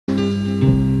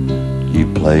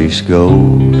place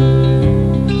gold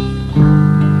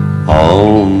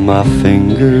on my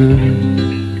finger.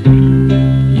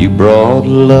 You brought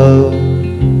love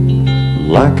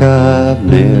like I've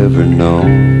never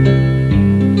known.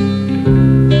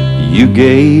 You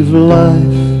gave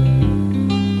life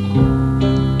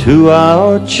to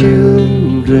our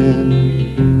children,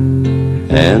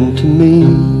 and to me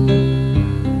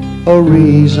a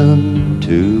reason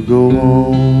to go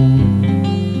on.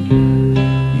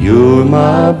 You're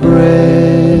my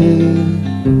bread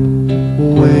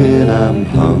when I'm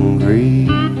hungry.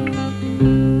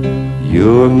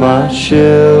 You're my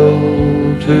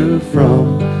shelter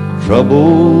from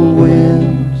troubled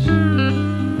winds.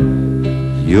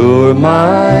 You're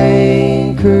my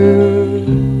anchor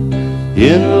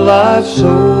in life's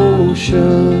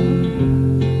ocean,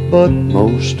 but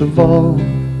most of all,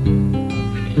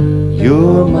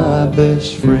 you're my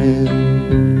best friend.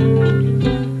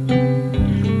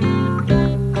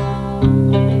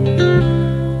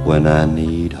 When I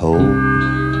need hope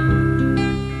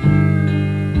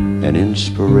and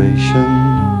inspiration,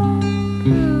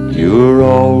 you're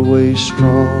always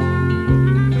strong.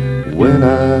 When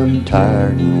I'm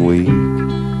tired and weak,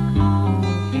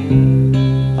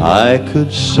 I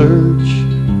could search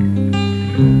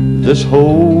this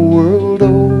whole world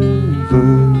over,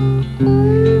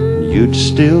 you'd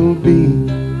still be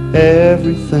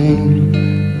everything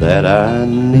that I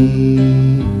need.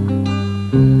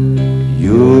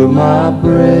 You're my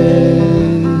bread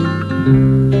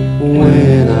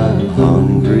when I'm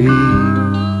hungry.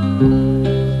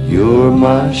 You're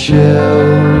my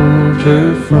shelter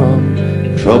from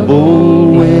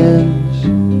troubled winds.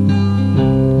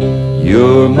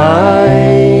 You're my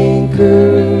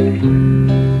anchor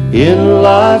in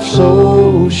life's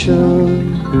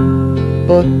ocean,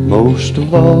 but most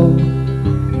of all,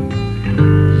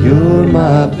 you're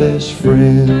my best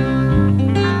friend.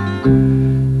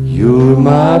 You're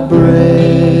my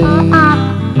bread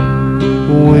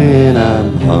when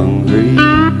I'm hungry.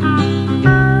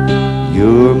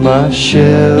 You're my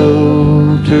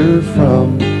shelter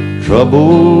from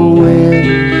troubled winds.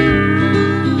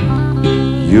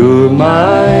 You're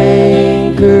my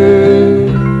anchor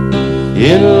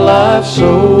in life's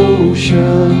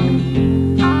ocean,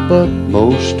 but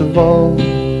most of all,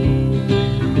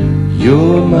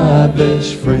 you're my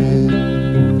best friend.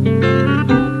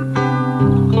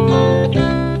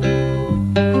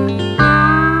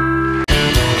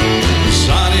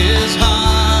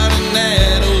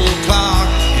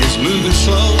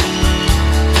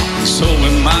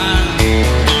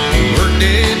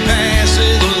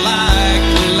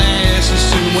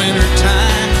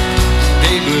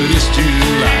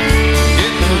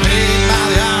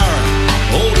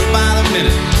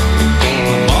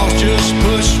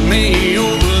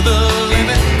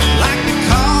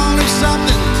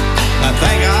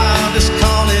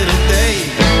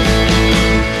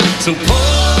 So pour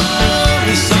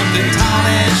me something tall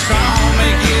and strong,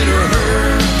 make it a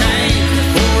hurricane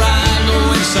before I go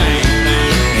insane.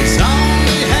 It's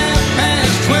only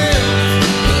 12:30,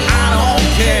 but I don't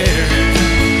care.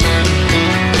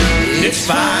 It's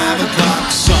 5 o'clock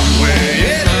somewhere,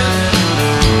 it is.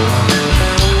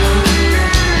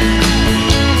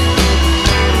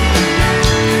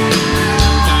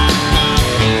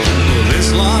 This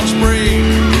lunch break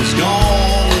is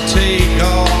gonna take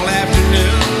all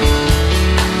afternoon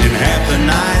and half the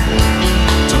night.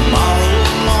 Tomorrow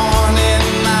morning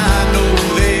I know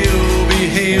they'll be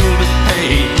held to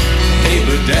pay. Hey,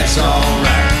 but that's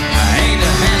alright. I ain't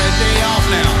had a day off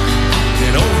now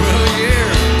in over a year.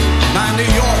 My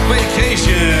New York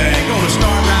vacation ain't gonna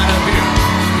start right up here.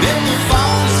 If the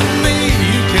phone's for me,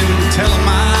 you can tell them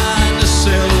mine to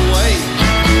sail away.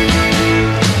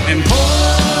 And pour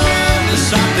me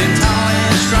something tall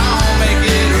and strong, make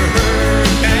it a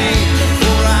hurricane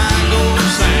before I go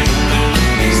insane.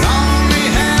 It's only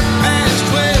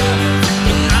 12:30,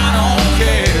 but I don't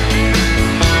care.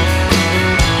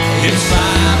 It's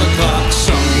 5 o'clock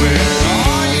somewhere,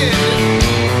 oh yeah.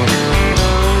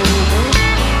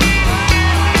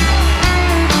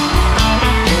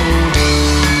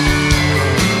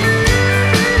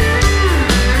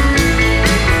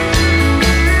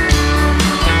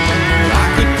 I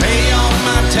could pay off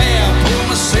my tab, pull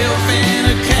myself in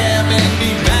a cab, and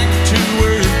be back to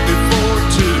work before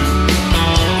 2.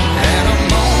 At a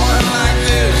moment like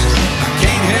this, I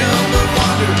can't help but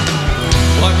wonder,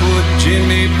 what would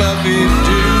Jimmy Buffett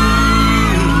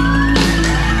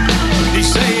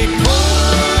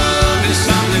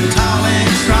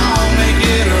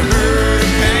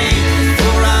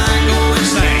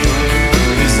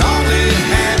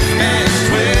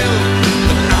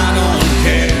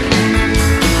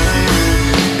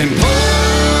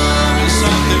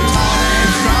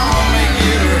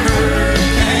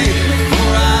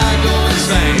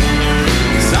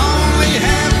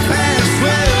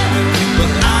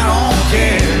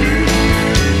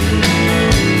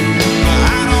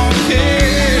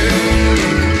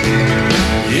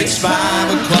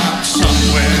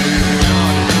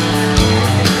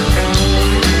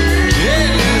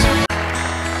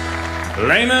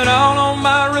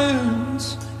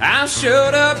I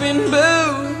showed up in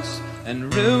booze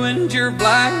and ruined your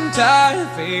black tie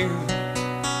affair.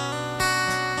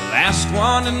 The last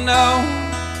one to know,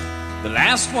 the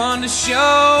last one to show,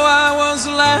 I was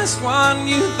the last one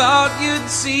you thought you'd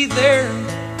see there.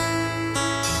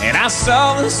 And I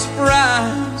saw the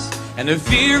surprise and the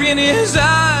fear in his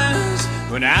eyes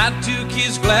when I took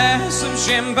his glass of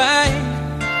champagne.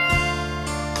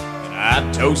 And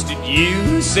I toasted you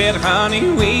and said, honey,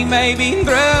 we may be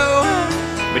through,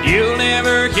 but you'll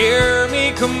never hear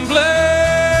me complain.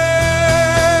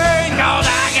 'Cause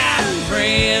I got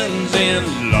friends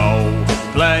in low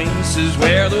places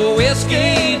where the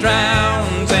whiskey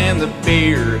drowns and the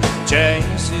beer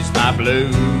chases my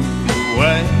blues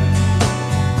away.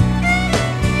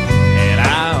 And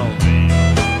I'll be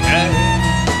okay.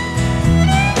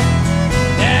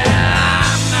 Yeah,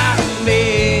 I'm not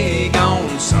big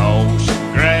on social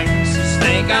graces.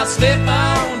 Think I'll slip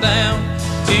on down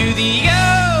to the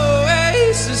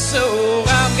oasis. So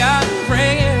I've got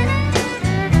friends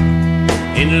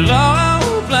in low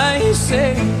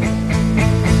places.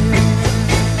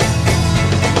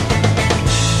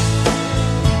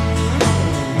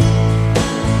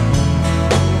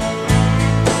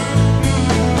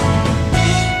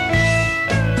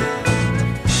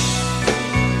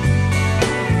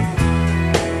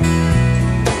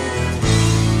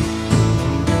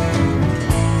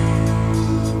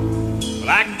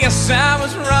 I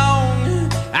was wrong,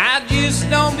 I just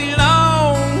don't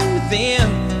belong with them.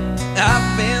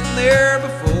 I've been there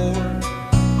before,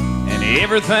 and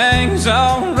everything's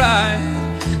alright.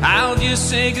 I'll just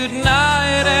say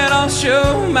goodnight and I'll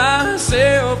show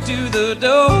myself to the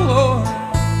door.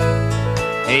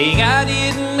 Hey, I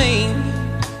didn't mean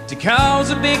to cause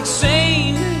a big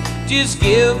scene. Just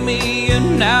give me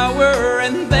an hour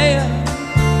and then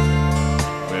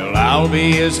I'll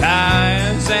be as high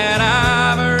as that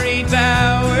ivory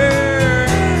tower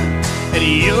that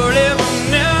you'll ever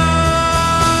know.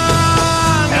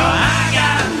 Now I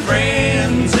got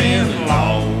friends in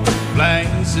low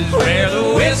places where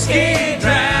the whiskey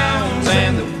drowns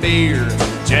and the beer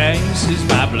chases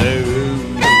my blues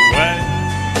away.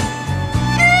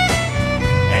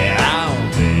 And I'll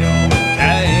be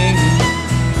okay.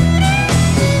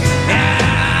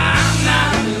 I'm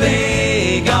not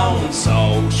big on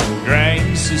social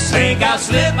graces. Think I'll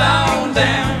slip on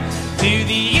down to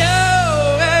the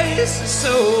oasis.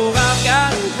 So I've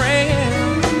got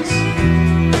friends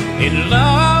in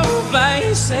low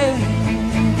places.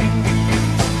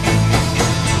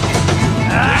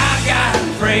 I got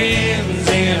friends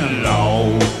in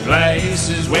low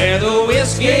places where the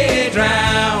whiskey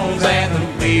drowns and the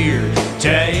beer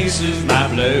chases my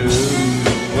blues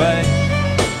away.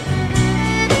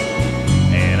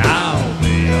 And I'll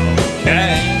be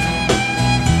okay.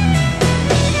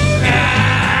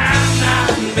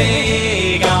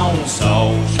 Big on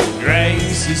social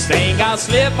graces. Think I'll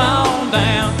slip on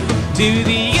down to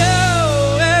the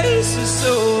oasis.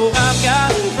 So I've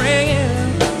got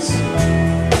friends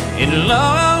in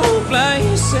low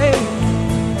places.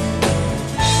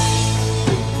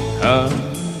 I've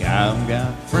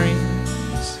got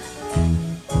friends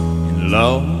in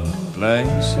low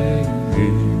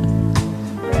places.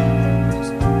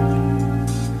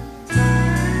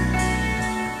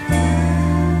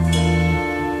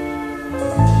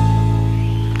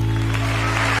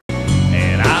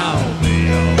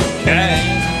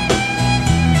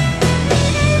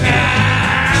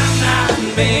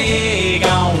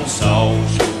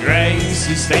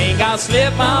 Think I'll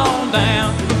slip on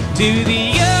down to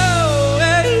the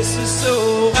oasis.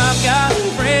 So I've got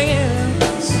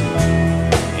friends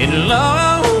in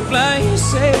low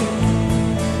places.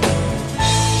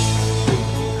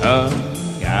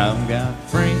 I've got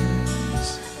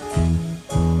friends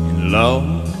in low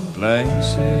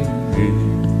places.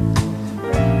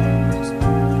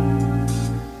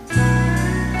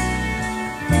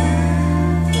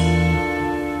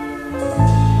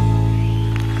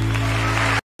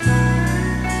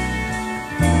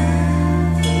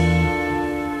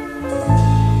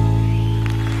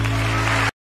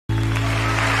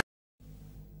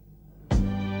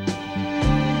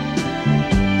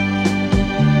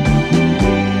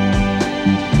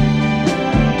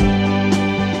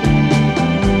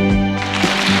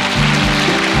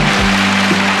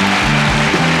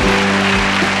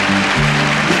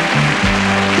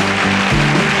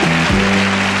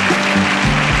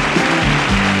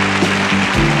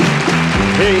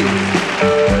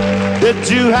 Did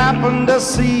you happen to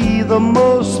see the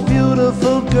most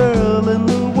beautiful girl in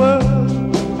the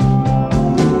world?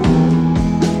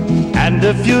 And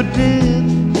if you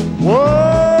did,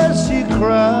 was she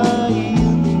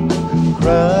crying,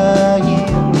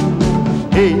 crying?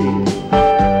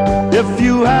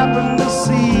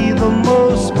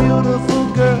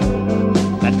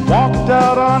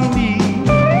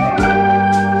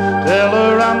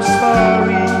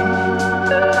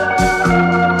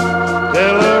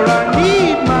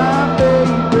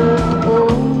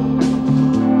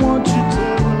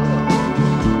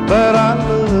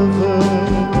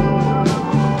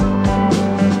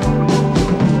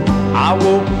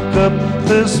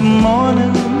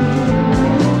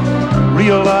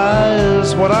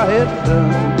 realize what I had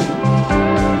done.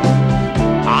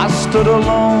 I stood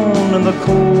alone in the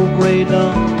cold gray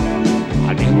dawn.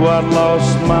 I knew I'd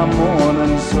lost my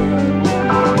morning sun.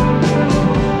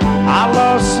 I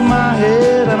lost my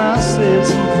head and I said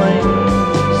some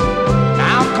things.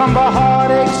 Now come the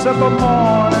heartaches that the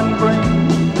morning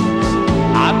brings.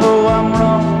 I know I'm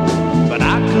wrong, but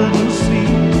I couldn't see.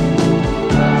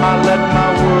 I let my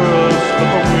world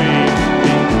slip away from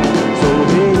me. So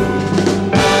hey,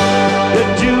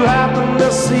 did you happen to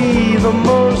see the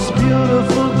most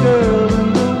beautiful girl in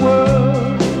the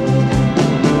world?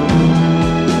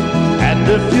 And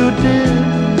if you did,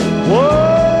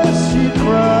 was she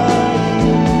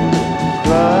crying,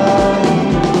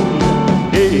 crying?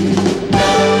 Hey,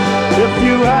 if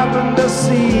you happen to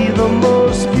see the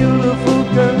most beautiful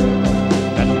girl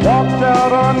that walked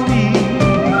out on me,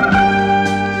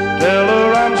 tell her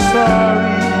I'm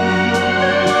sorry.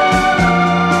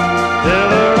 Tell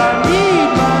her I need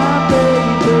my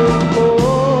baby.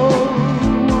 Oh,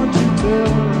 won't you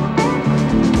tell her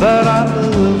that I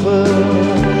love her?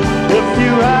 If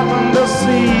you happen to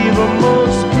see the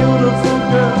most beautiful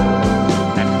girl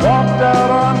that walked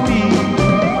out on me,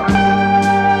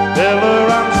 tell her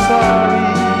I'm sorry.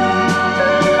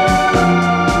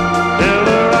 Tell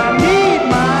her I need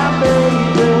my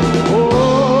baby.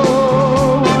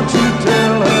 Oh, won't you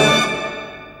tell her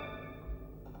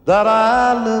that I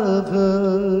love her?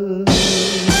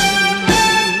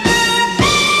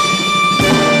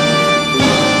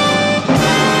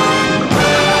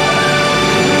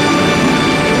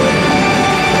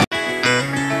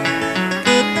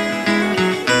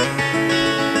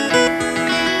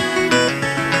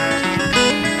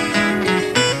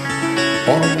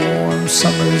 On a warm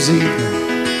summer's evening,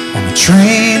 on a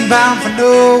train bound for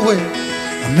nowhere,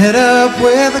 I met up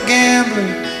with a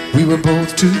gambler. We were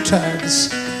both too tired to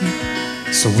sleep,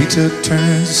 so we took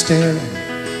turns staring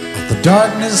at the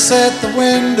darkness at the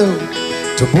window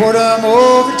till boredom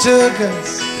overtook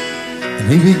us, and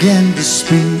he began to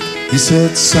speak. He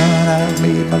said, son, I've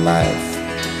made my life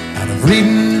out of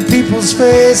reading people's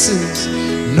faces,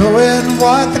 knowing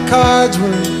what the cards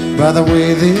were by the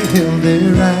way they held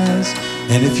their eyes.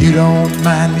 And if you don't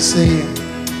mind me saying,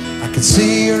 I can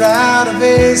see you're out of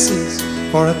aces.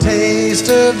 For a taste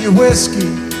of your whiskey,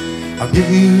 I'll give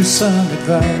you some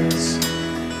advice.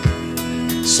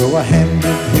 So I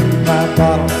handed him my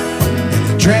bottle,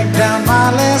 and he drank down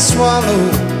my last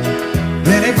swallow.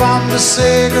 Then he bombed a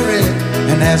cigarette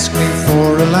and asked me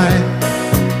for a light.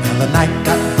 And the night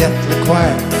got deathly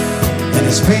quiet, and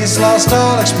his face lost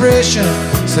all expression.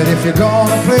 Said, if you're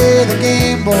gonna play the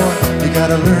game, boy, you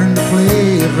gotta learn to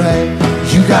play it right.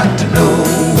 You got to know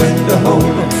when to hold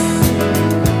 'em,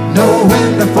 know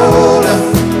when to fold 'em,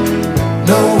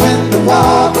 know when to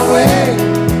walk away,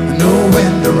 know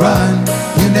when to run.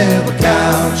 You never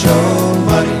count your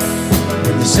money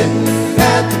when you're sitting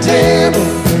at the table.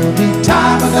 There'll be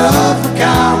time enough for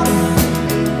counting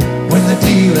when the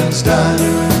dealing's done.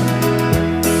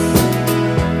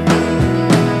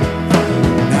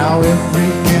 Now every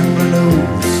gambler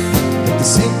knows that the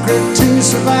secret to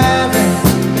surviving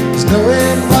is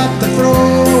knowing what to throw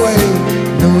away,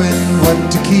 knowing what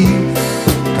to keep.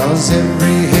 Cause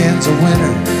every hand's a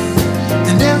winner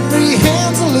and every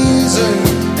hand's a loser,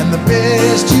 and the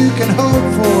best you can hope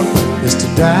for is to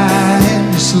die in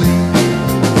your sleep.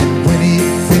 And when he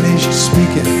finished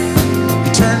speaking, he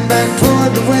turned back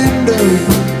toward the window,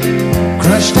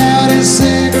 crushed out his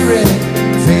cigarette,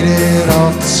 faded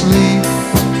off to sleep.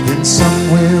 Then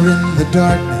somewhere in the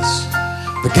darkness,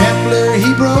 the gambler, he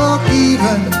broke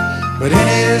even. But in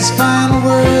his final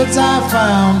words, I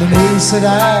found an ace that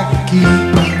I could keep.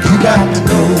 You got to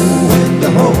know when to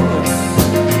hold 'em,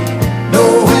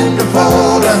 know when to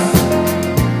fold 'em,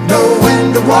 know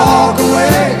when to walk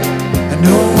away, and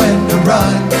know when to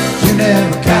run. You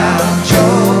never count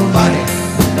your money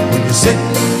when you're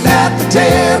sitting at the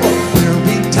table. There'll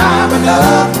be time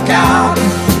enough for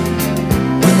counting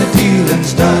when the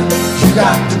dealing's done. You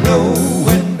got to know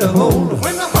when to hold 'em,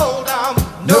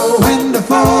 know when to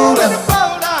fold 'em,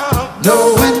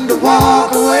 know when to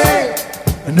walk away,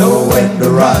 and know when to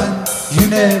run. You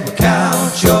never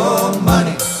count your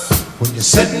money when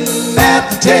you're sitting at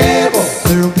the table.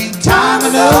 There'll be time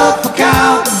enough for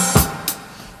counting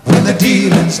when the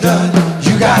dealing's done.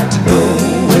 You got to know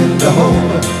when to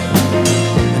hold 'em,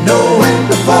 know when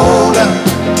to fold 'em,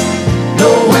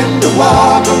 know when to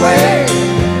walk away,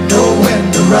 know when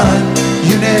to run.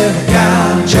 You never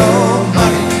count your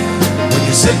money when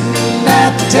you're sitting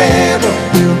at the table.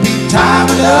 There'll be time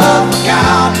enough for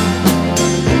counting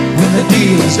when the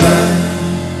deal's done.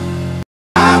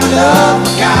 Time enough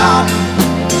for counting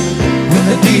when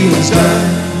the deal's done. was done.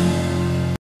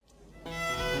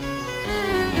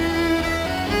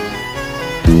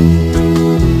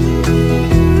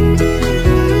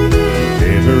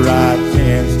 Ever I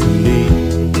chance to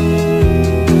meet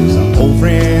some old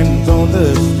friends on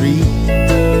the street,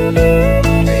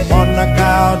 they wonder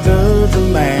how does a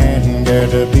man get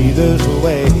to be this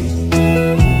way.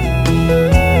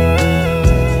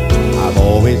 I've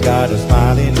always got a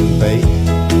smiling face,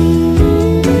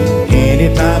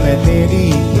 anytime at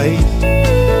any place,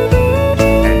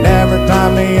 and every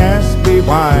time they ask me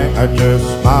why, I just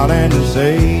smile and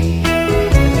say,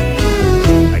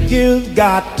 you've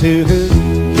got to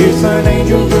kiss an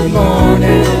angel good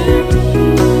morning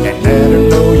and let her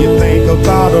know you think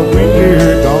about her when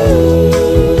you're gone.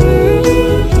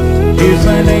 Kiss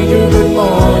an angel good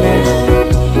morning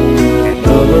and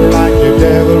love her like the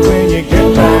devil when you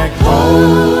get back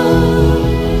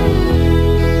home.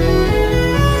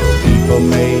 People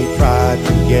may try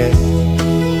to guess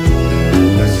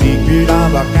the secret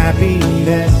of our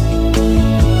happiness,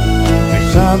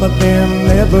 some of them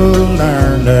never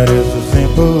learn that it's a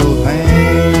simple thing.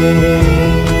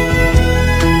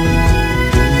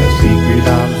 The secret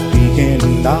I'm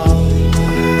speaking of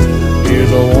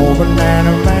is a woman and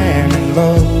a man in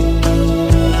love,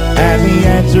 and the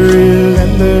answer is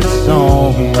in the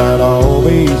song that I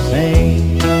always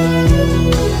sing.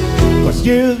 'Cause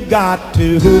you've got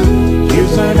to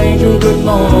kiss an angel good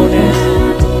morning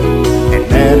and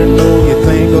let her know you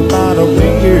think about her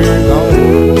when you're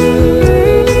gone.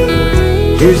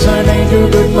 Kiss an angel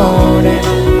good morning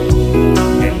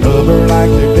and love her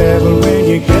like the devil when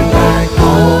you get back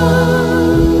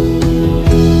home.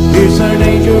 Kiss an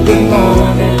angel good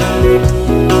morning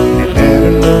and let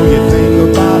her know you think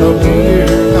about her when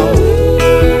you're gone.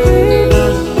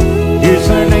 Kiss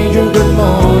an angel good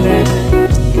morning,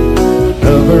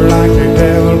 love her like the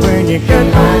devil when you get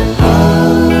back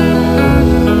home.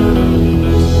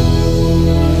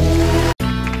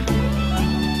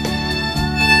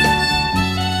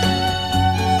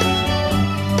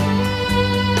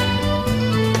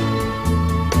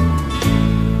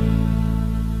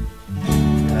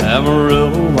 Amarillo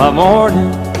by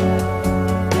morning,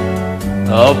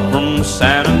 up from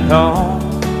San Antonio.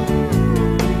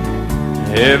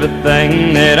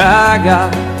 Everything that I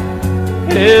got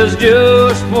is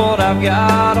just what I've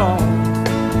got on.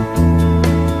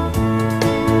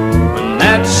 When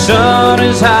that sun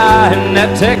is high in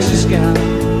that Texas sky,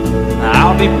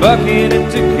 I'll be bucking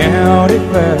at the county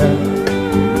fair.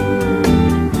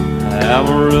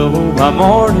 Amarillo by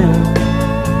morning,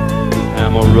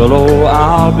 Amarillo,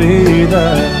 I'll be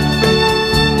there.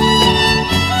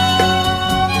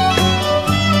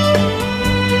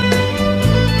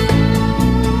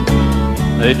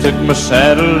 They took my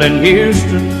saddle in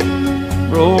Houston,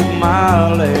 broke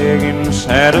my leg in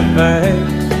Santa Fe,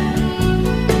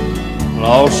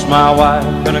 lost my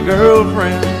wife and a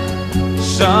girlfriend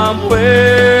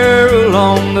somewhere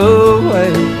along the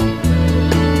way.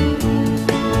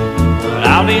 But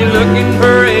I'll be looking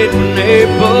for it when they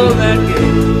pull that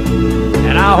gate,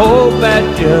 and I hope that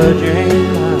judge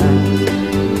ain't lying.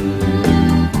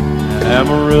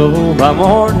 Amarillo by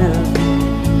morning,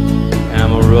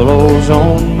 Amarillo's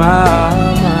on my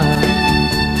mind.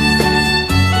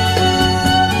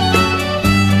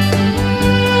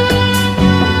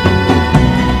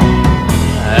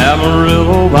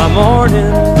 Amarillo by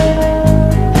morning,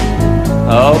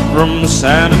 up from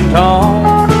San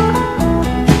Antonio.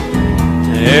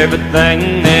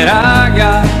 Everything that I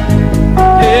got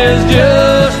is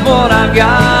just what I've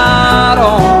got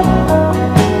on.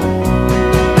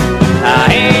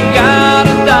 I ain't got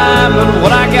a dime, but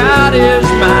what I got is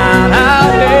mine. I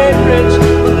ain't rich,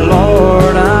 but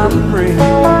Lord, I'm free.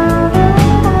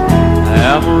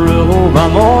 Amarillo by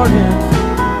morning,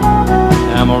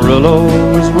 Amarillo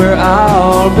is where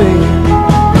I'll be.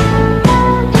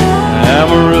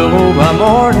 Amarillo by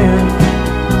morning,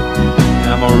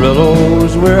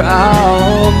 Amarillo's where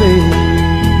I'll be.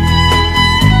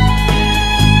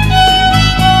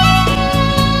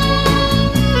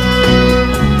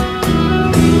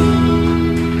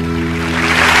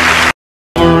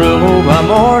 Amarillo by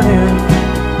morning,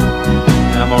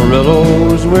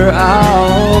 Amarillo's where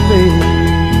I'll be.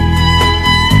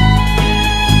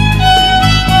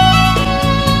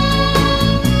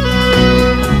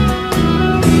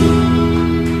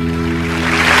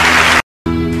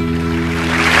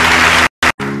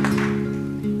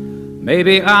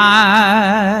 Maybe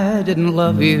I didn't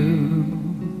love you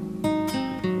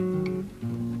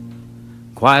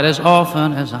quite as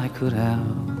often as I could have,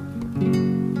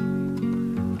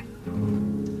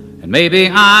 and maybe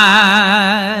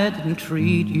I didn't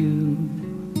treat you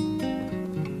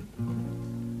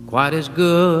quite as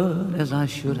good as I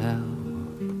should have.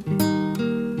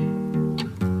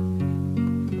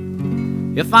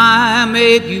 If I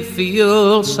made you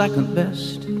feel second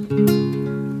best,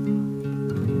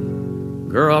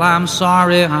 girl, I'm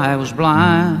sorry I was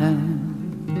blind.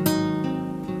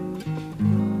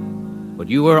 But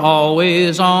you were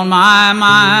always on my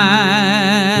mind.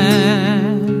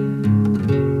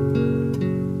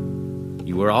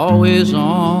 You were always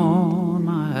on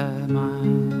my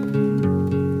mind.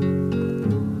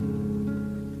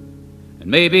 And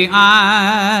maybe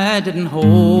I didn't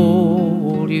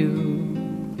hold you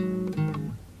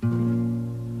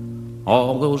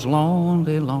all those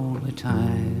lonely, lonely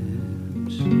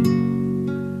times.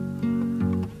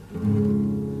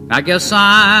 I guess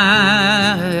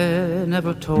I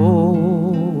never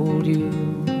told you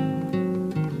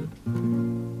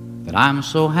that I'm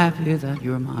so happy that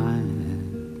you're mine.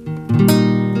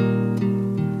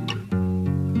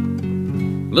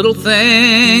 Little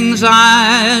things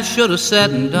I should have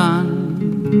said and done,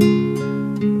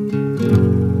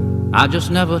 I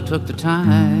just never took the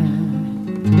time.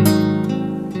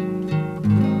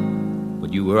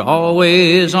 But you were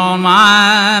always on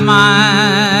my mind.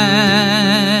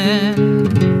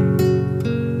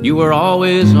 You were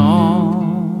always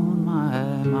on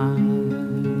my mind.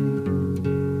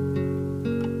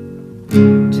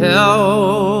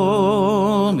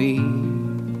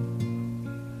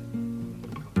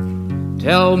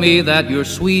 Tell me that your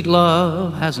sweet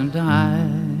love hasn't died.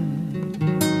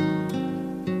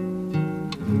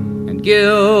 And give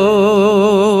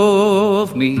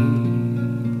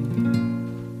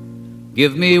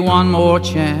me one more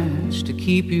chance to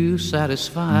keep you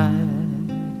satisfied.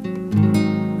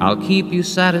 I'll keep you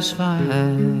satisfied.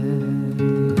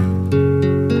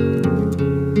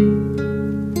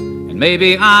 And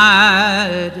maybe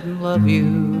I didn't love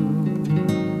you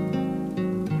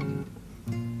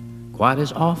quite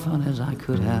as often as I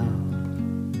could have.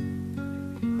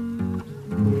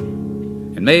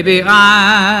 And maybe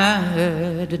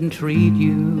I didn't treat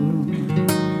you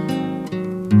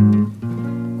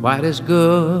quite as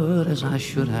good as I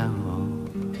should have.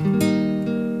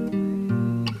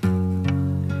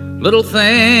 Little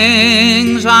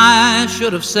things I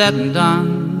should have said and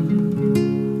done,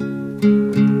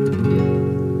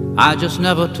 I just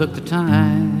never took the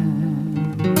time.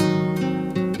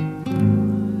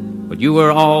 But you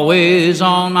were always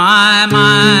on my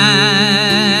mind.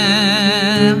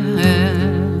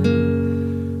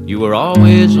 You were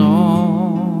always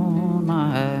on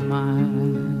my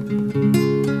mind.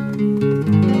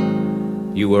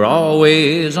 You were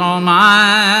always on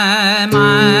my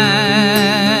mind.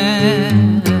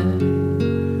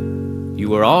 You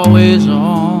were always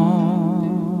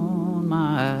on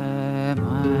my mind.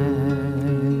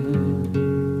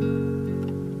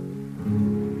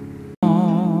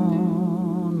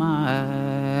 On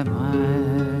my mind.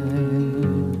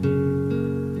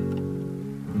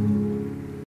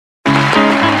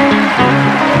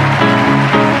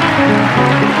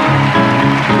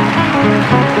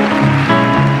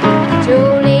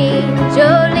 Jolene,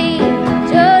 Jolene,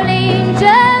 Jolene,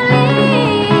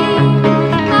 Jolene,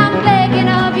 I'm begging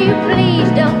of you, please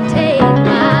don't take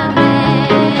my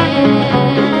man.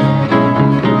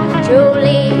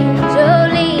 Jolene,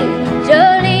 Jolene,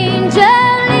 Jolene,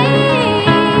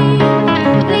 Jolene,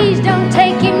 please don't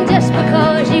take him just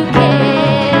because you can.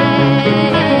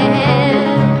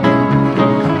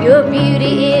 Your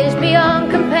beauty is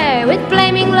beyond compare, with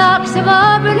flaming locks of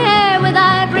auburn hair, with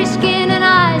ivory skin and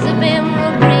eyes of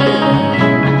emerald green.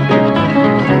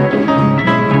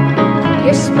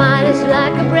 Your smile is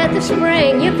like a breath of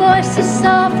spring, your voice is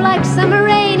soft like summer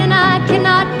rain, and I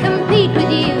cannot compete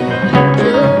with you,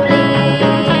 Jolene.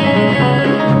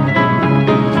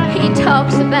 He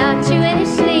talks about you in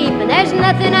his sleep, and there's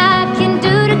nothing I can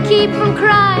do to keep from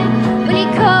crying when he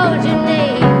calls your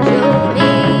name,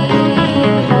 Jolene.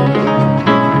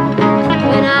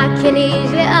 When I can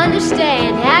easily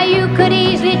understand how you could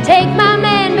easily take my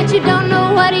man, but you don't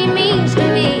know what he means to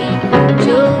me,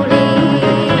 Jolene.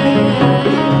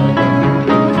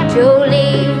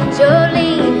 Jolene,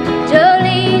 Jolene,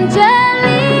 Jolene,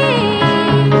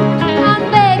 Jolene, I'm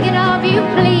begging of you,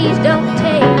 please don't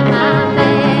take my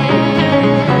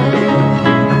man.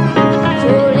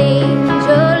 Jolene,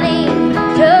 Jolene,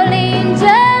 Jolene,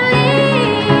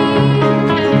 Jolene,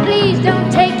 please don't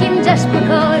take him just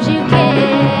because you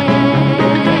can.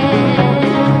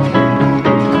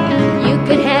 You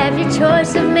could have your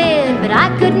choice of men, but I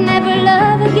could never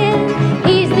love again.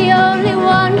 He's the only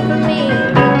one for me,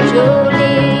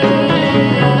 Jolene.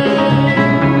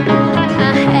 I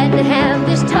had to have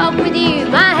this talk with you.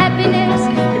 My happiness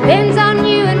depends on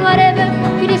you and whatever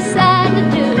you decide to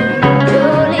do.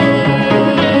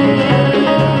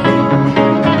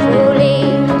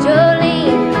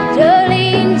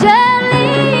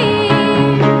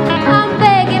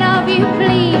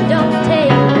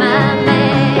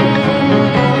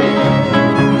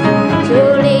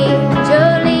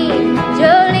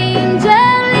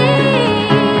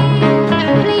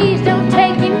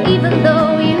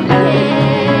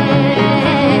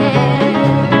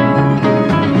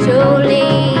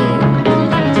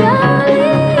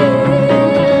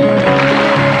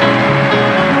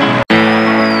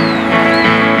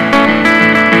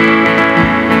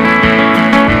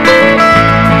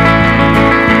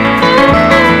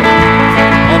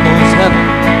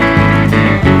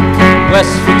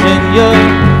 Virginia,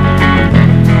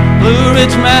 Blue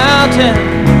Ridge Mountain,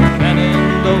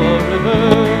 Shenandoah River.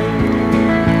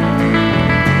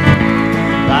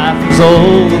 Life is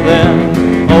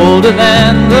older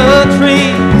than the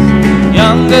trees,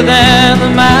 younger than the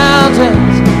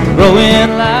mountains, growing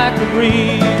like the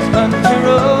breeze. Country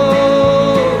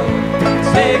road,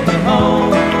 take me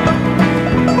home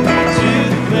to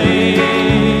the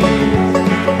place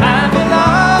I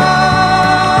belong.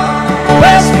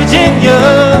 West Virginia,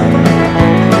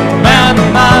 Mountain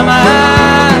Mama,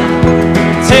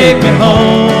 take me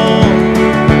home.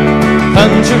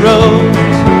 Country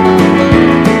roads,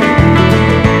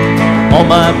 all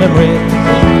my memories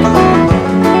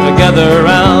gather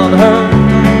around her.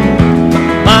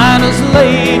 Miner's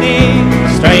lady,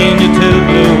 stranger to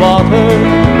blue water,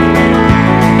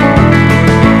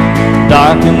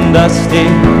 dark and dusty,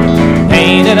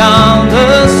 painted on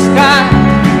the sky.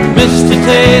 Misty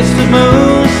taste of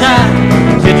moonshine,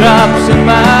 teardrops in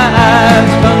my eyes.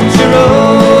 Country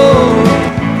road,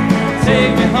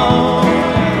 take me home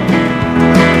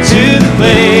to the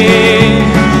place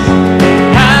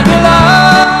I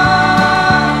belong.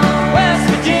 West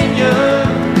Virginia,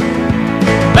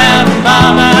 Mountain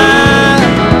Mama,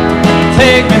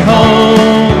 take me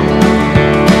home.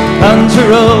 Country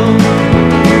road,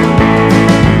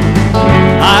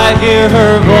 I hear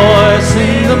her voice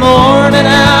in the morning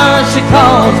hour. She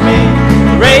calls me.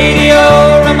 The radio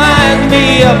reminds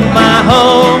me of my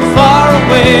home far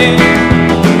away.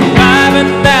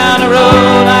 Driving down the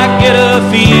road, I get a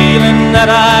feeling that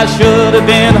I should have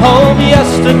been home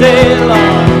yesterday,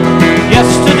 Lord,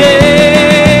 yesterday.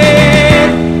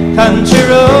 Country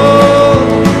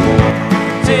road,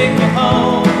 take me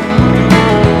home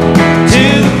to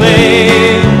the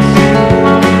place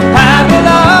I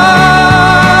belong.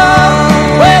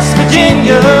 West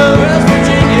Virginia,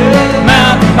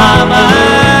 Mountain Mama,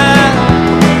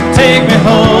 take me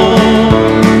home.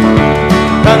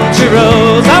 Country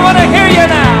roads, I want to hear you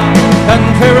now.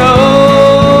 Country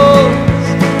roads,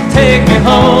 take me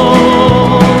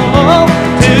home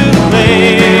to the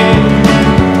place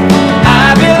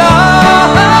I belong.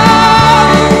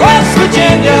 West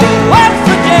Virginia,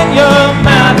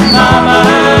 Mountain Mama,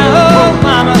 oh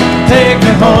Mama, take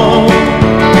me home.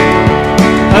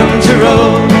 Country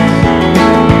roads,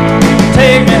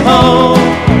 take me home.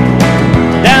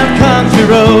 Down country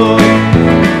road,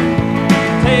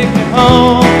 take me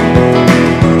home.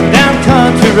 Down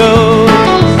country road.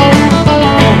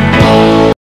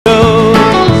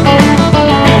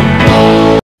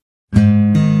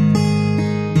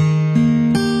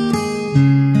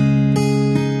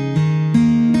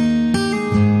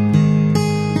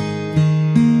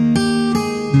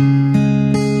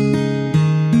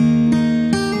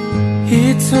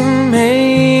 It's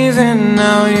amazing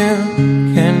how you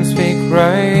can speak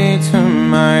right to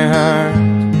my heart.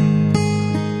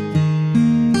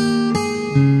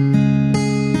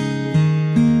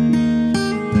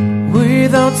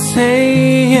 Without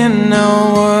saying a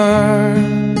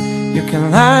word, you can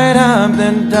light up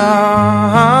the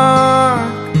dark.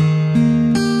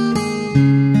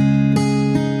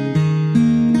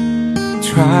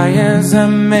 Try as I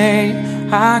may,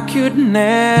 I could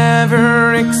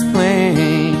never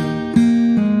explain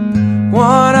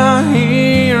what I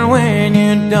hear when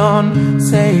you don't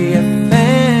say a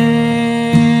thing.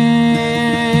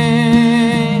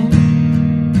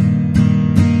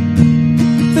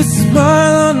 The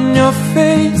smile on your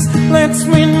face lets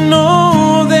me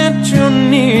know that you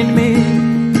need me.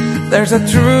 There's a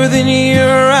truth in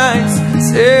your eyes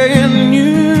saying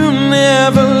you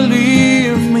never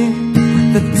leave me.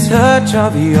 The touch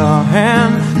of your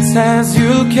hand says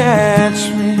you'll catch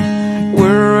me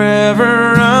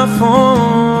wherever I fall.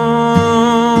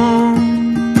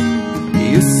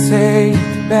 You say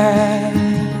it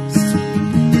best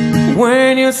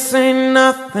when you say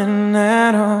nothing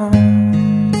at all.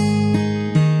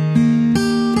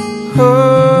 Oh,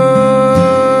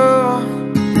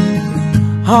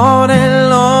 all day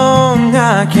long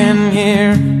I can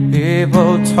hear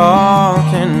people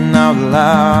talking out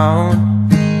loud.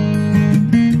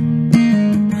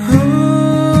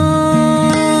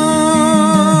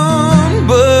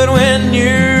 But when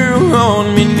you hold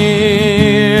me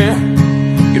near,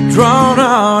 you drown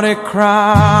out a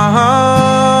crowd.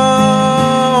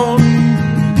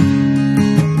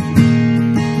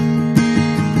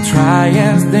 Try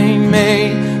as they may,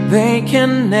 they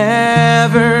can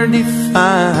never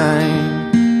define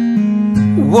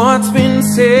what's been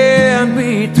said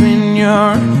between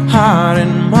your heart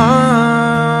and mine.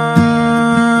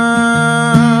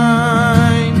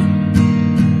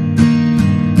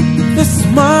 The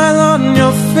smile on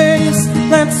your face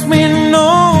lets me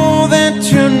know that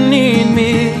you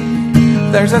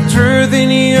There's a truth in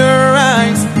your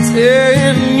eyes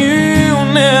saying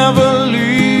you'll never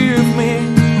leave me.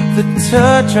 The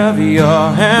touch of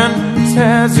your hand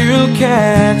says you'll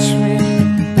catch me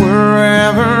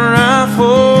wherever I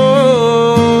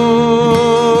fall.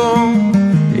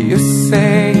 You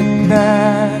say it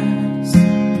best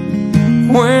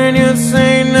when you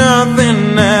say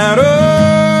nothing at all.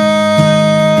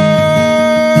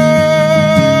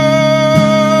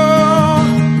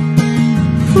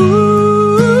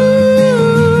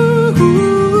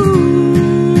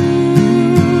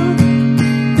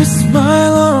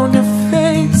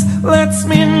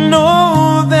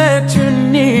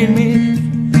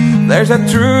 There's a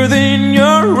truth in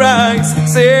your eyes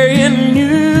saying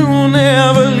you'll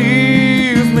never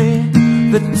leave me.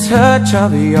 The touch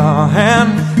of your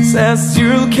hand says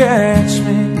you'll catch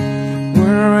me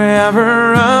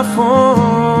wherever I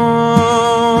fall.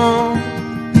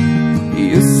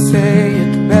 You say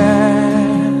it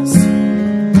best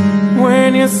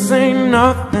when you say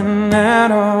nothing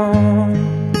at all.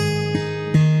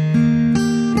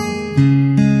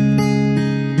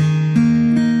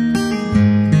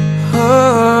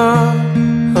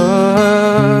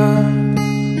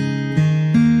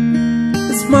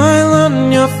 The smile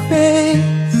on your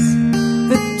face,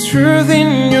 the truth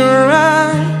in your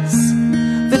eyes,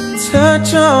 the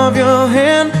touch of your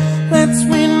hand lets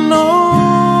me know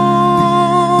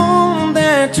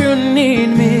that you need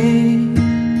me.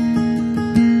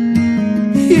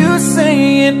 You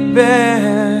say it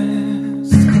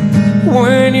best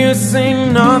when you say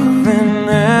nothing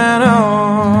at all.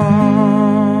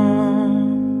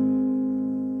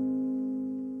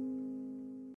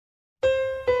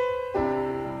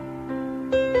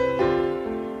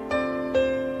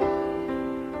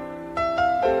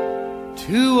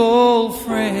 Two old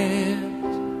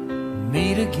friends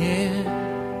meet again,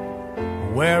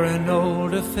 wearing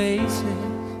older faces,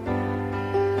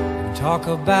 and talk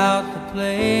about the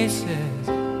places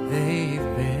they've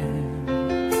been.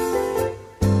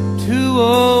 Two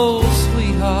old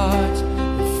sweethearts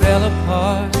that fell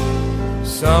apart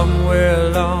somewhere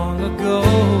long ago.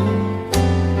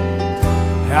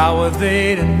 How were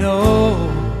they to know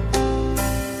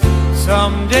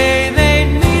someday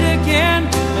they'd meet again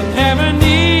and have a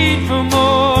need for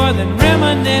more than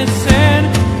reminiscing?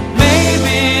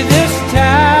 Maybe this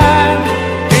time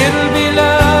it'll be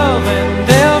love and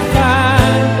they'll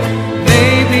find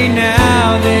maybe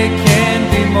now they can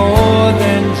be more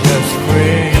than just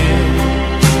friends.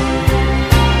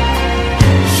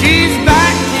 She's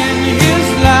back in his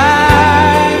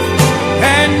life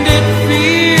and it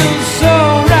feels so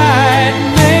right.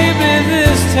 Maybe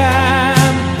this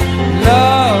time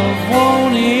love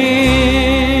won't end.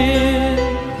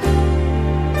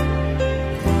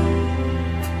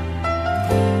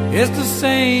 It's the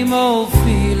same old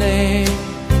feeling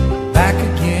back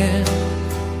again.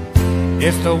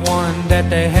 It's the one that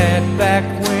they had back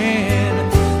when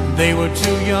they were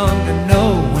too young to know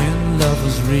when love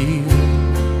was real.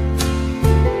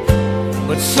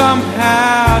 But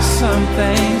somehow some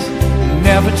things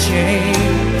never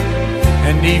change,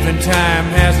 and even time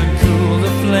hasn't cooled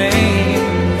the flame.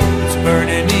 It's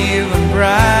burning even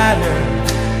brighter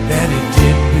than it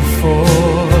did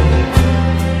before.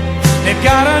 They've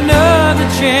got another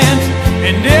chance,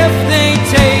 and if they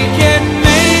take it,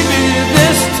 maybe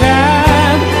this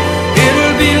time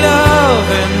it'll be love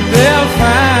and they'll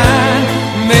find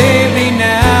maybe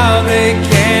now they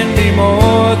can be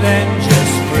more than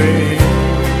just friends.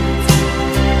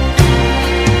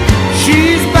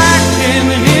 She's back in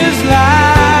his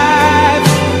life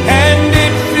and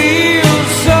it feels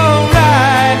so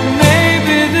right.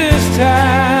 Maybe this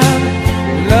time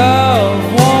love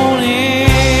won't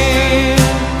end.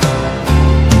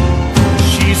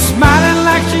 She smiles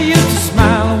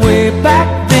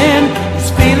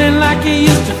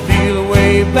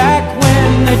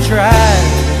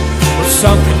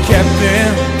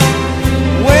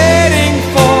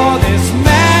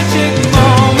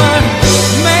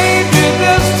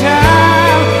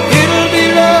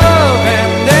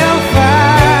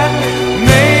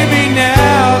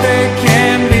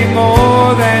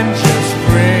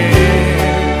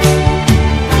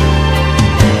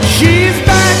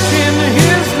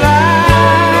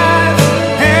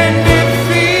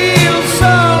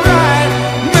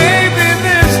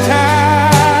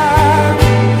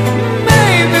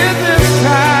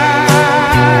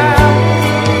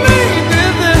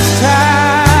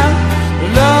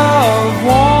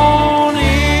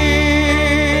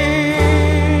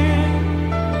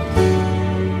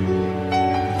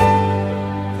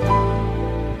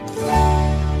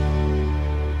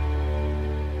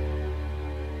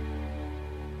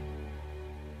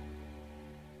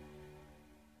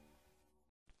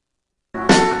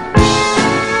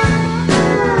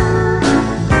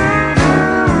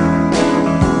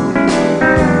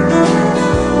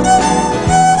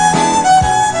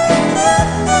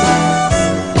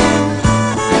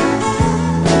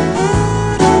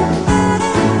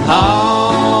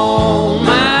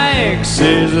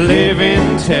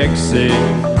in Texas.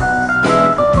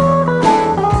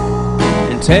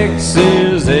 And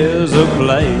Texas is a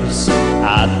place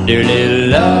I'd dearly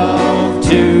love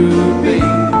to be.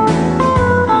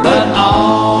 But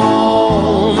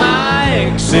all my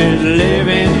exes live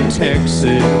in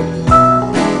Texas,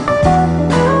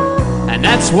 and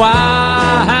that's why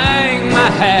I hang my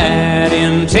hat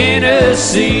in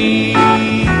Tennessee.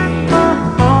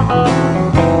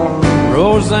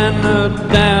 Rosanna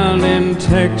down in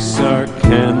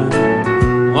Texarkana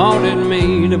wanted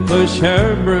me to push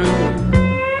her broom.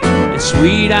 And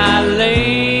Sweet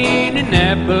Eileen in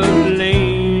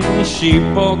Abilene, she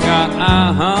got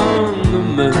eye on the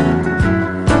moon.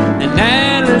 And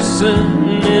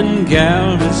Allison in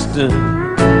Galveston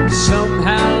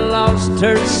somehow lost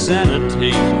her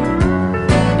sanity.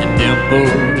 And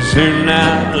Dimples, who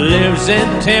now lives in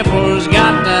Temple's,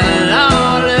 got the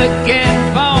law looking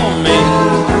for me.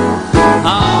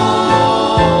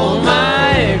 All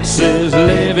my exes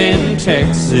live in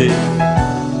Texas,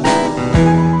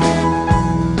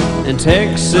 and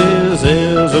Texas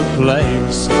is a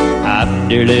place I'd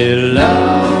dearly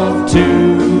love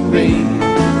to be.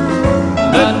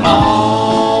 But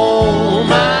all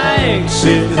my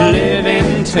exes live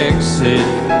in Texas,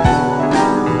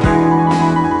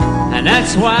 and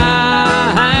that's why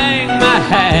I hang my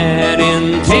hat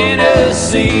in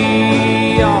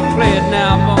Tennessee. I'll play it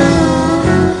now, boys.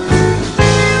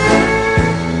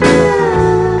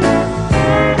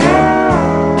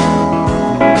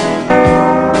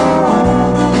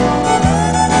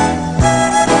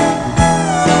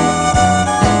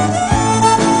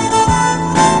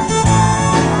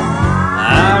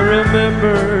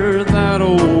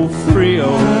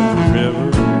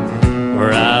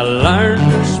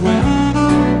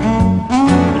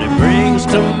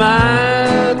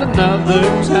 Another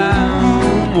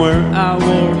time where I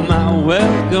wore my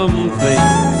welcome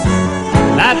face.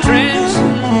 I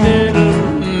transcendental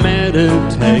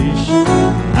meditation,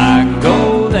 I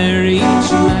go there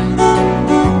each night,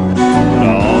 but I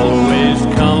always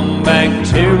come back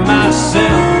to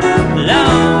myself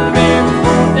long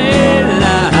before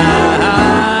daylight.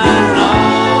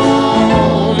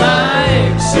 All my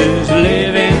exes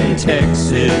live in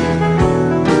Texas,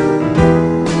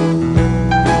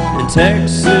 and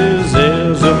Texas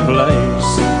is a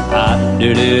place I'd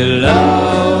dearly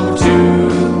love to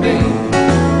be.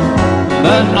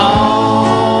 But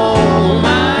all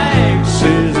my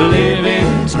exes live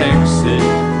in Texas,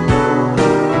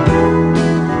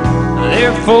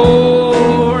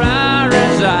 therefore I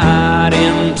reside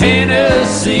in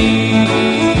Tennessee.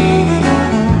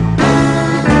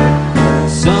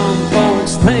 Some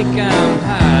folks think I'm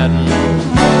hiding,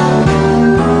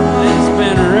 it's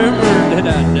been rumored that I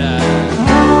died,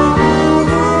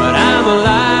 but I'm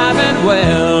alive and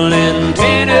well in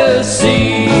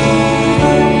Tennessee.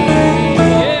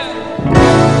 Yeah.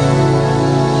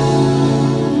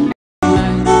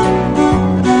 But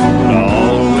I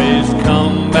always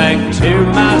come back to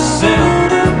myself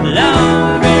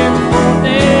long before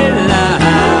daylight.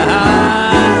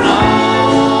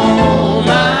 All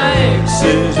my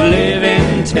exes live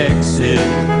in Texas,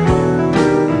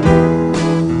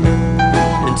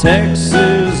 and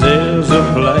Texas is a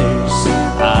place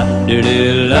I'd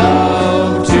dearly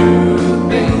love to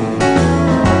be.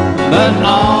 But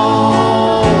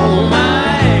all my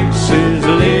exes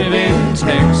live in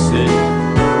Texas,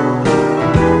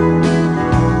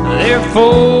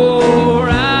 therefore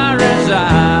I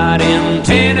reside in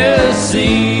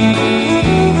Tennessee.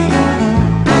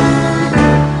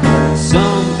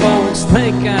 Some folks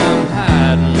think I'm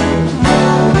hiding,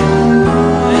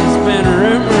 it's been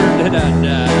rumored that I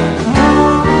died,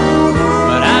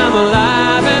 but I'm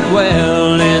alive and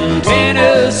well in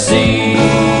Tennessee.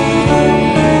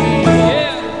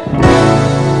 Yeah.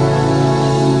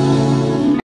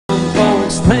 Some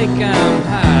folks think I'm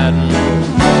hiding,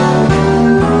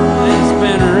 it's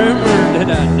been rumored that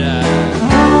I died,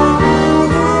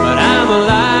 but I'm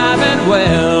alive and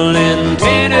well in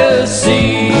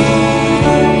Tennessee.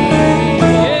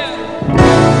 Yeah.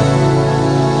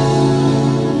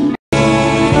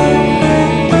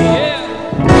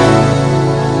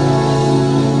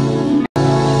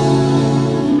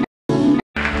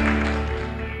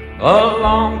 A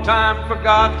long time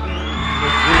forgotten, the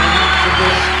dreams of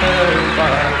despair by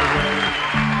the way.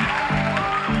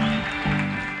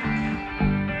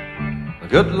 The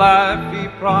good life he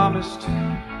promised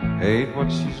ain't what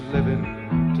she's living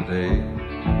today.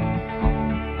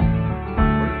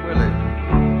 Where's Willie?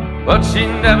 But she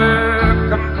never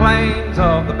complains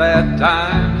of the bad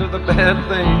times or the bad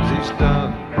things he's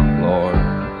done, Lord.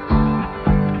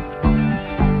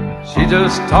 She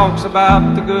just talks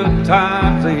about the good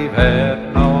times they've had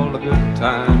and all the good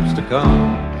times to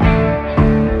come.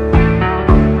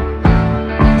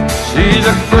 She's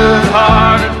a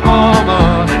good-hearted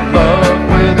woman in love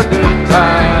with a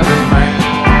good-timing man.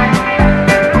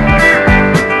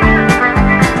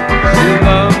 She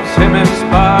loves him in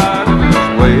spite of his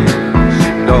ways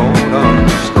she don't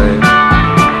understand.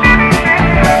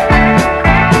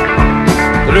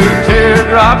 Through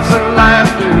teardrops and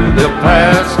laughter they'll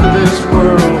pass through this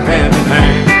world hand in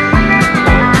hand.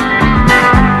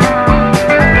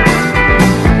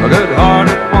 A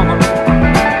good-hearted woman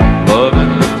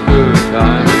loving a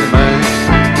good-timing man.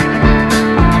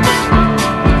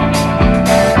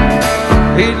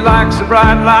 He likes the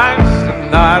bright lights, the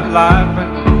nightlife,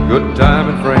 and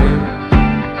good-timing friends.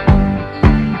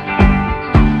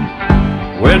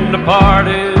 When the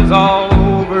party's all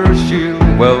over, she'll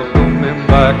welcome him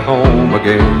back home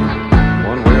again,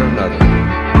 one way or another.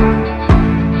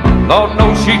 Lord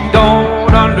knows she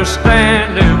don't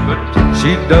understand him, but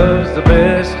she does the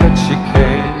best that she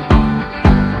can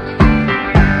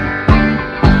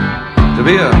to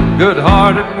be a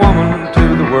good-hearted woman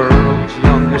to the world's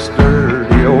youngest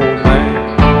dirty old man.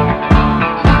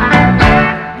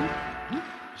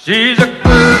 She's a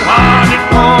good-hearted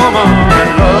woman in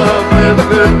love with a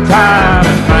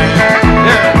good-timing man.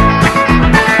 Yeah.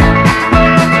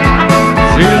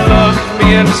 She loves me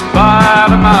in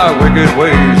spite of my wicked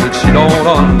ways that she don't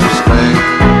understand.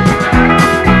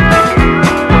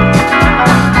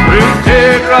 Through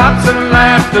teardrops and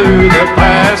laughter that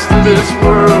pass through this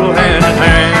world hand in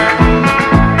hand.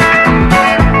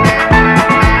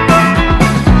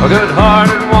 A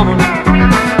good-hearted woman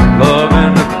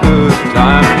loving a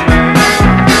good-timing man.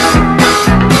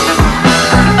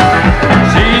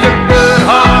 She's a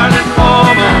good-hearted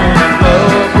woman in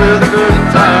love with a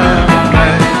good-timing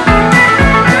man.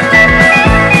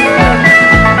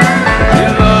 She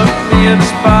loves me in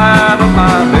spite of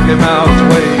my Mickey Mouse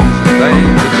ways and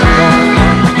things that she don't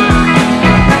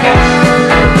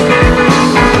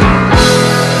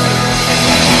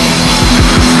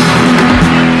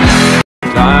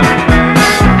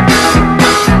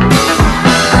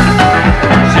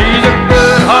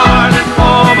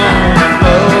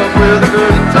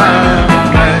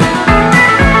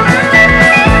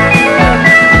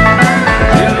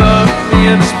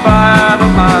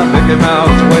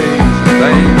Mouse ways and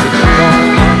things that you don't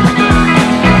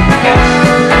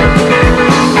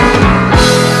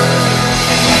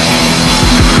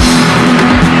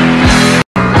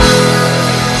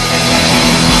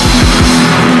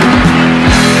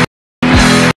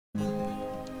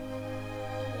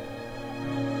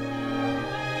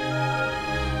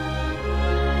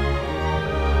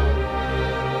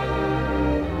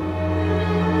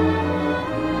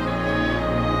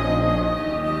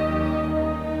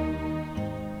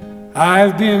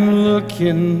I've been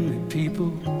looking at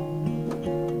people,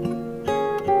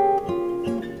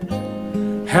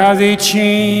 how they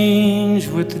change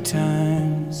with the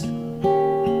times.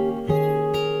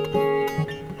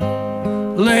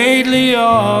 Lately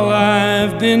all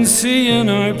I've been seeing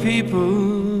are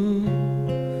people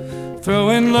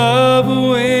throwing love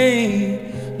away,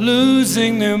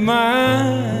 losing their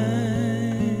minds.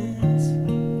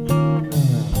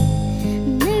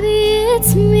 Maybe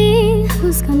it's me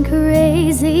who's gone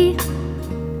crazy,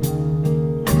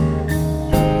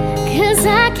 'cause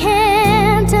I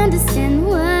can't understand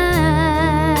why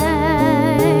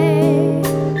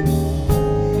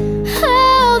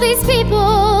all these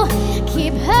people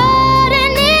keep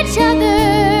hurting each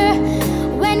other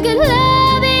when good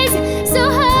love is so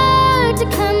hard to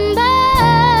come by.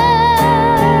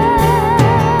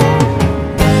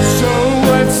 So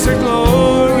what's the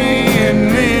glory in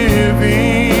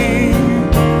living?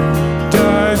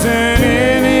 Doesn't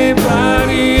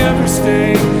anybody ever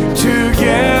stay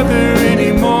together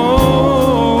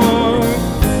anymore?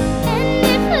 And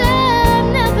if love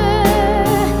never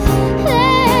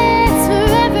lasts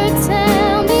forever,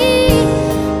 tell me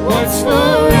What's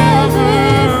forever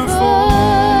for?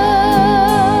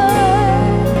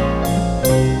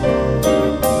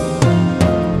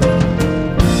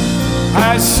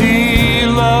 I see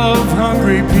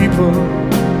love-hungry people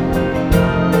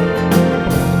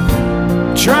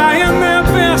trying their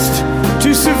best to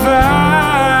survive.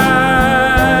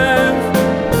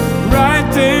 Right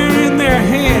there in their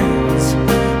hands,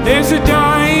 there's a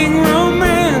dying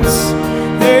romance.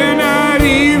 They're not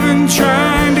even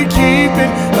trying to keep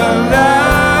it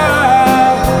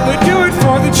alive, but do it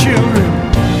for the children.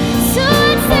 so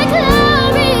it's the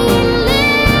glory in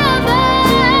living.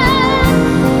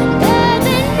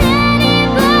 Doesn't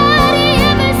anybody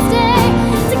ever stay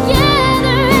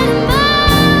together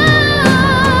anymore?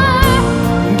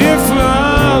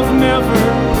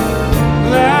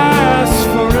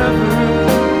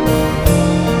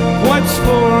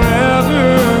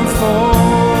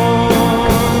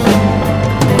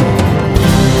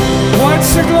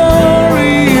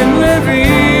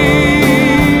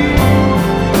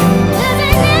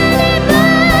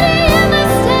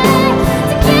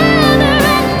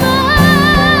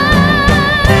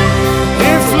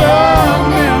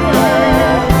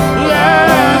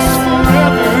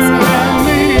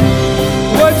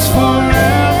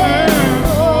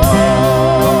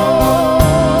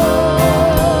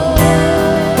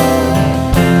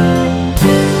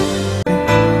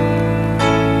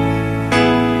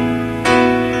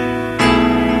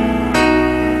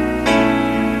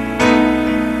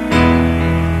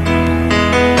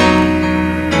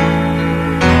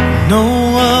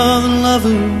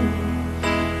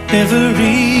 never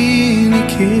really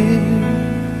cared.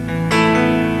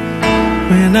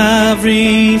 When I've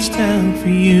reached out for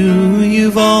you,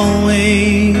 you've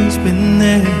always been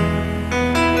there.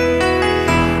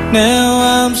 Now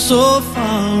I'm so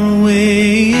far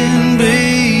away, and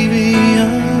baby,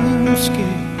 I'm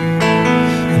scared.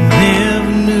 I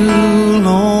never knew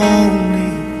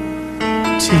lonely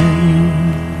till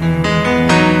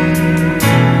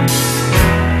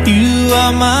you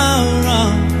are my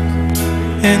rock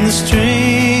and the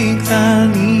strength I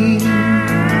need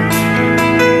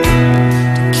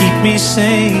to keep me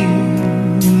sane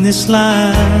in this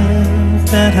life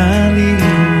that I lead.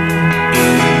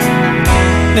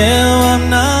 Now I'm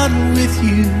not with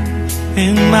you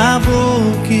and my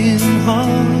broken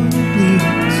heart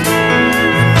bleeds.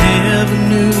 I never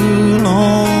knew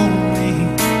lonely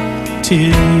till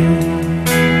you.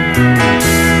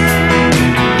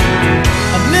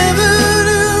 I never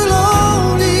knew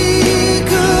lonely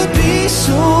could be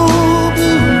so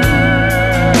blue.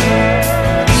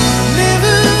 I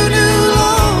never knew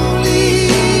lonely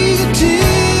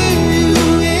till you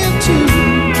went too.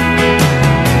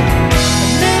 I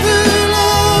never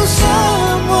loved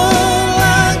someone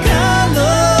like I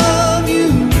love you.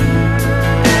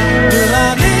 Girl, I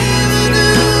never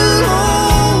knew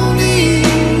lonely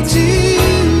till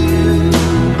you.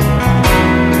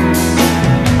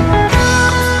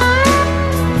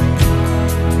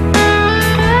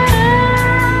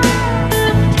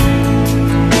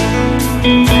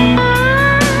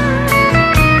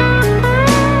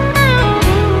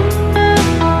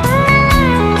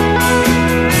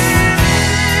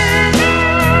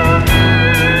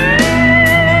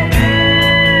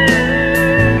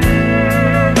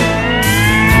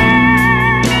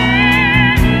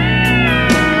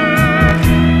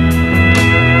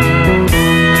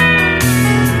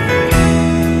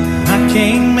 I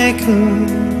can't make up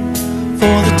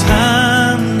for the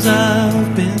times I've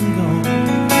been gone.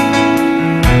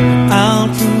 I'll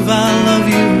prove I love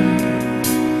you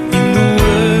in the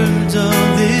words of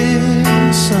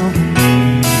this song.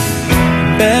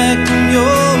 Back in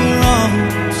your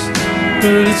arms,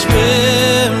 girl, it's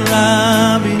where I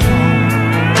belong.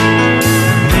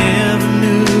 I never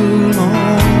knew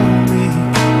lonely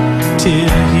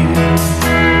till you.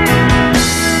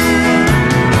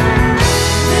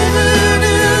 Never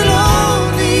knew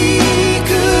lonely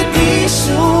could be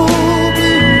so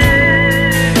blue.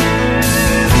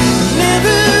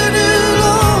 Never knew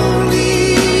lonely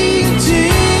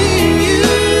till you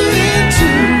went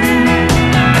too.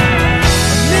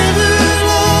 Never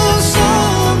loved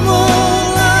someone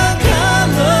like I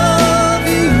love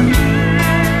you.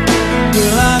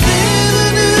 Girl, I never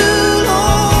knew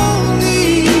lonely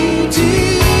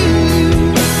till you.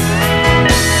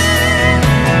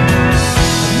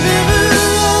 Never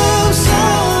loved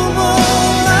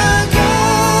someone like I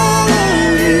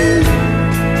love you.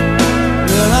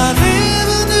 Girl, I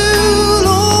never knew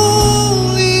lonely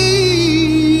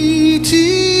till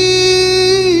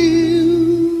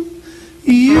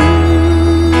you.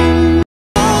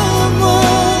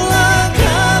 Someone like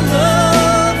I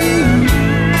love you.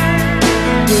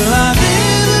 Girl, I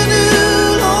never knew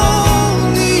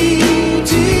lonely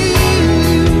till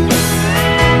you.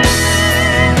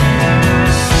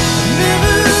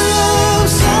 Never loved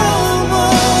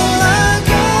someone like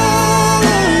I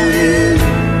love you.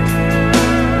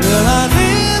 Girl, I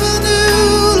never knew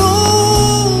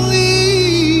lonely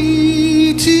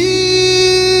till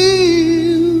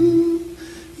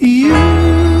you.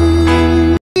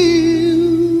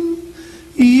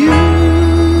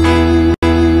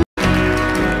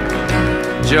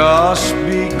 Just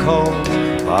because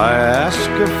I ask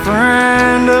a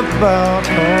friend about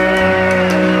her,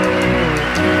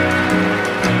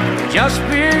 just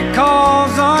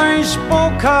because I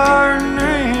spoke her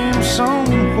name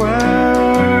somewhere,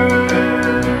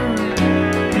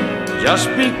 just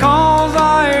because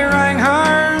I rang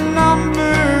her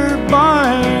number by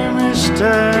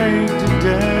mistake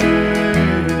today,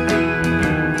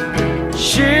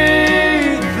 she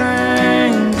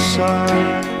thinks I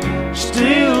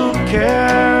still care.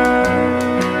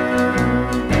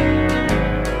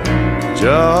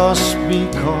 Just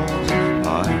because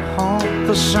I haunt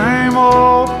the same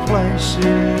old places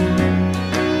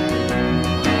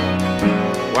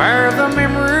where the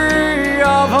memory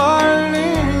of her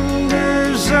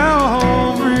lingers everywhere.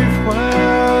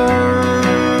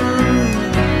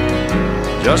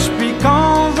 Just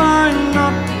because I'm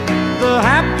not the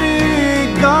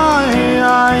happy guy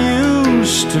I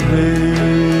used to be,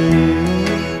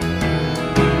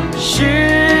 she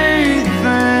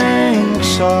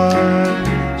thinks I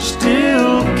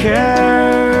still care.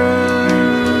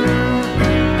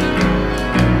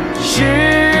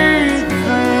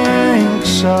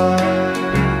 wish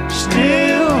I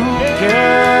still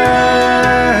care.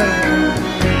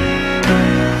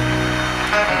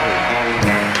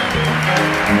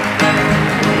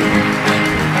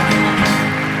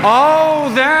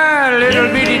 Oh, that little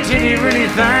bitty titty bitty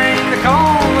thing they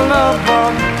call the love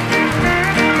bug.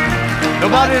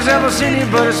 Nobody's ever seen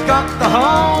it, but it's got the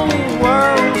whole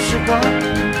world shook up.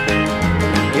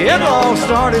 It all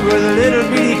started with a little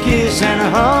bitty kiss and a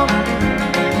hug.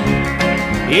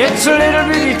 It's a little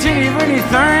bitty titty bitty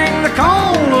thing they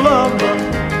call the love bug.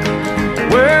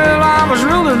 Well, I was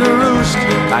ruling the roost,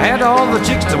 I had all the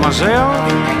chicks to myself.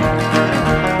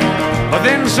 But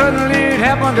then suddenly it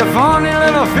happened, a funny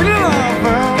little feeling I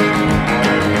felt.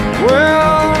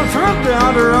 Well, I tried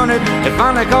down to run it, it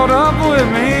finally caught up with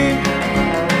me.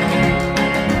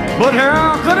 But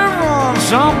how could it run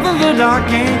something that I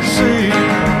can't see?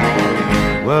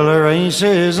 Well, the race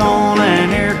is on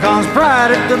and here comes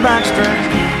pride at the backstretch.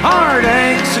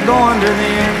 Heartaches are going to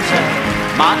the inside.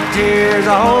 My tears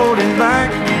are holding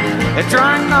back, they're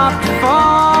trying not to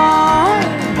fall.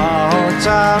 My heart's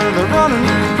out of the running,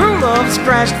 true love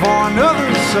scratched for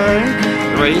another's sake.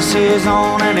 The race is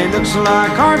on and it looks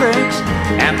like heartaches,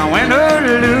 and the winner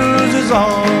loses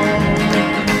all.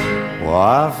 Well,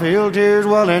 I feel tears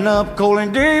welling up cold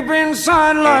and deep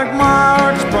inside, like my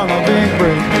heart's sprung a big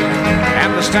break.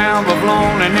 And the stamp of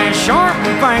loneliness sharp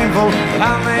and painful, but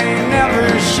I may never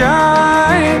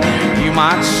shine. You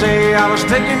might say I was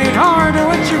taking it harder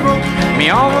when you wrote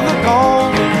me over the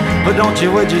cold, but don't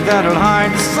you wish that'll hide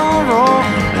the sorrow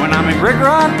when I'm in brick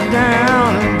right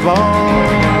down and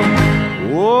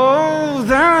bald. Whoa,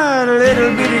 that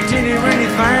little bitty teeny weeny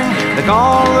thing they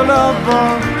call the love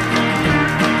bug.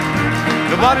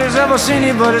 Nobody's ever seen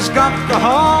it, but it's got the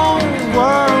whole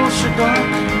world shook up.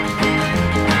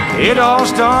 It all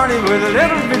started with a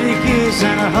little bitty kiss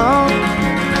and a hug.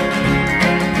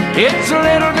 It's a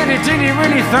little bitty teeny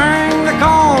weeny thing they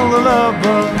call the love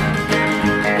bug.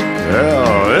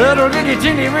 Yeah, a little bitty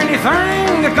teeny weeny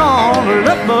thing they call the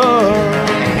love bug.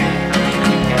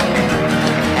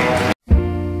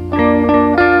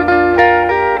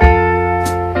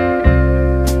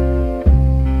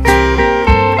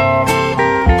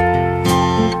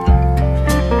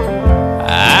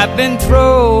 I've been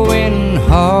throwing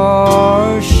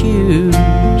horseshoes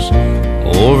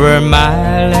over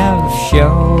my left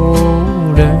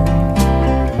shoulder.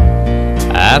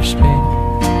 I've spent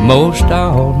most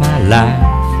all my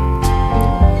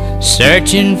life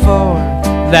searching for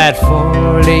that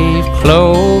four-leaf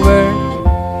clover,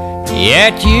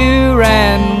 yet you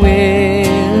ran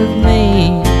with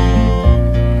me,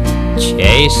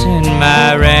 chasing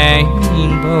my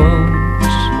rainbows.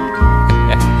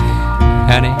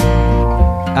 Honey,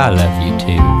 I love you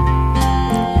too.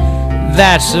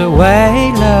 That's the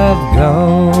way love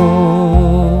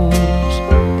goes.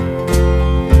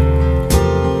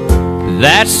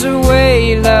 That's the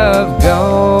way love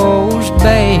goes,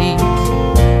 babe.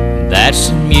 That's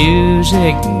the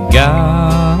music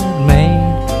God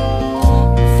made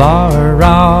for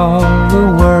all the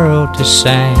world to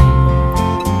sing.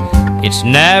 It's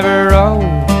never old,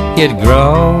 it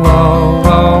grows.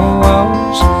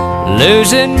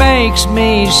 Losing makes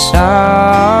me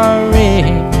sorry.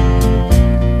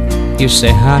 You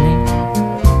say, honey,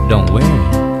 don't worry.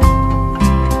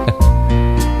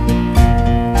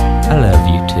 I love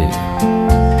you too.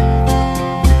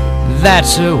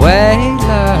 That's the way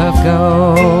love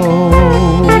goes.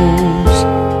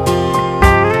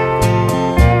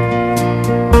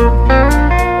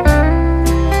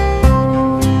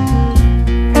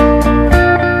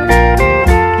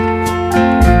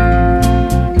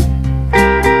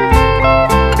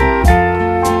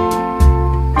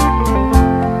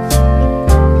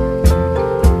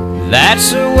 That's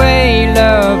the way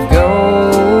love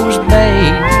goes,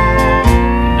 babe.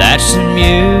 That's the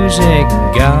music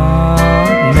God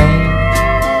made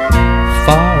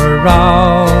for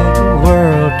all the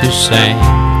world to sing.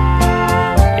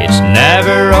 It's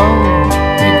never old,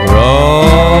 it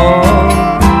grows.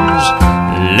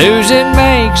 Losing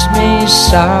makes me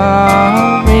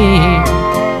sorry.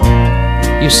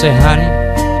 You say, honey,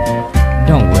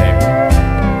 don't worry.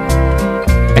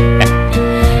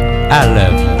 I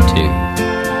love you too.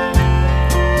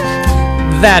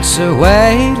 That's the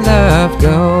way love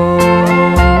goes.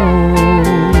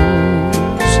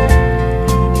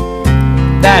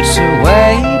 That's the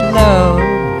way love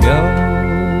goes.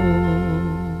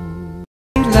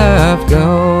 Love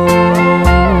goes.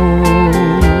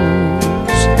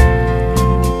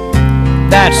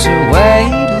 That's the